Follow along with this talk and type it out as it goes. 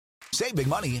Save big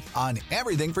money on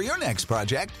everything for your next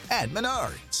project at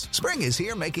Menards. Spring is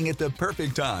here, making it the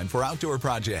perfect time for outdoor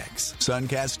projects.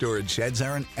 Suncast storage sheds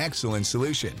are an excellent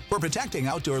solution for protecting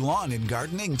outdoor lawn and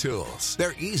gardening tools.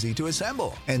 They're easy to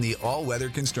assemble, and the all-weather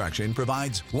construction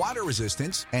provides water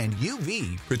resistance and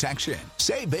UV protection.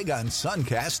 Save big on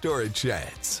Suncast storage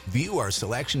sheds. View our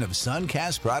selection of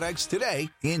Suncast products today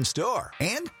in-store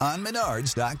and on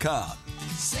Menards.com.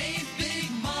 Save big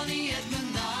money at Menards.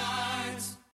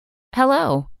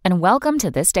 Hello, and welcome to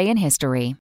This Day in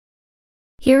History.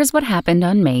 Here's what happened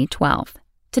on May 12th.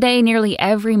 Today, nearly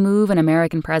every move an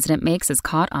American president makes is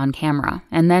caught on camera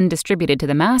and then distributed to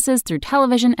the masses through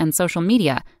television and social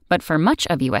media. But for much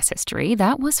of U.S. history,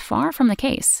 that was far from the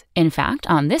case. In fact,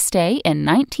 on this day in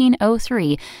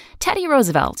 1903, Teddy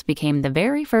Roosevelt became the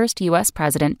very first U.S.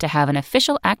 president to have an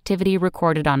official activity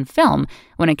recorded on film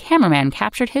when a cameraman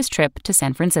captured his trip to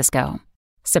San Francisco.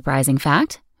 Surprising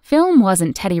fact? Film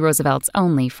wasn't Teddy Roosevelt's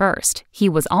only first. He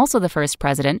was also the first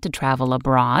president to travel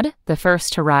abroad, the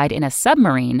first to ride in a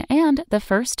submarine, and the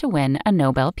first to win a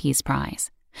Nobel Peace Prize.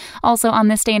 Also on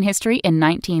this day in history, in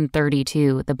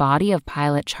 1932, the body of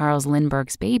pilot Charles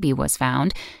Lindbergh's baby was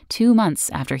found 2 months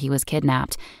after he was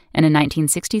kidnapped. And in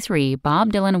 1963,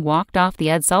 Bob Dylan walked off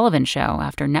The Ed Sullivan Show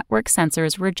after network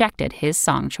censors rejected his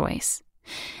song choice.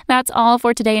 That's all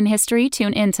for today in history.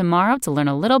 Tune in tomorrow to learn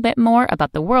a little bit more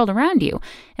about the world around you.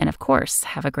 And of course,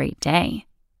 have a great day.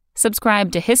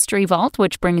 Subscribe to History Vault,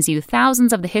 which brings you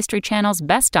thousands of the History Channel's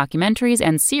best documentaries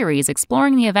and series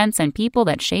exploring the events and people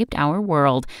that shaped our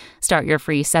world. Start your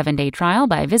free 7-day trial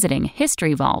by visiting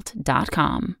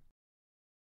historyvault.com.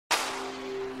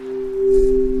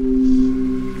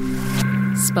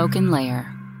 Spoken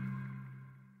Layer.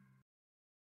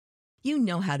 You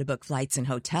know how to book flights and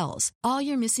hotels. All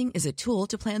you're missing is a tool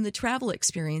to plan the travel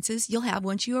experiences you'll have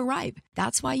once you arrive.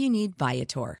 That's why you need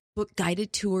Viator. Book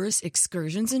guided tours,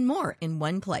 excursions, and more in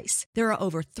one place. There are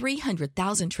over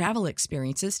 300,000 travel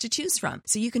experiences to choose from,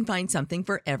 so you can find something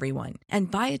for everyone. And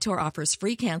Viator offers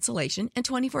free cancellation and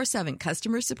 24/7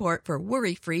 customer support for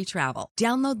worry-free travel.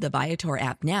 Download the Viator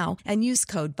app now and use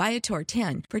code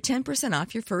Viator10 for 10%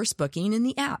 off your first booking in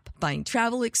the app. Find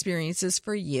travel experiences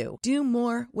for you. Do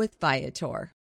more with Viator.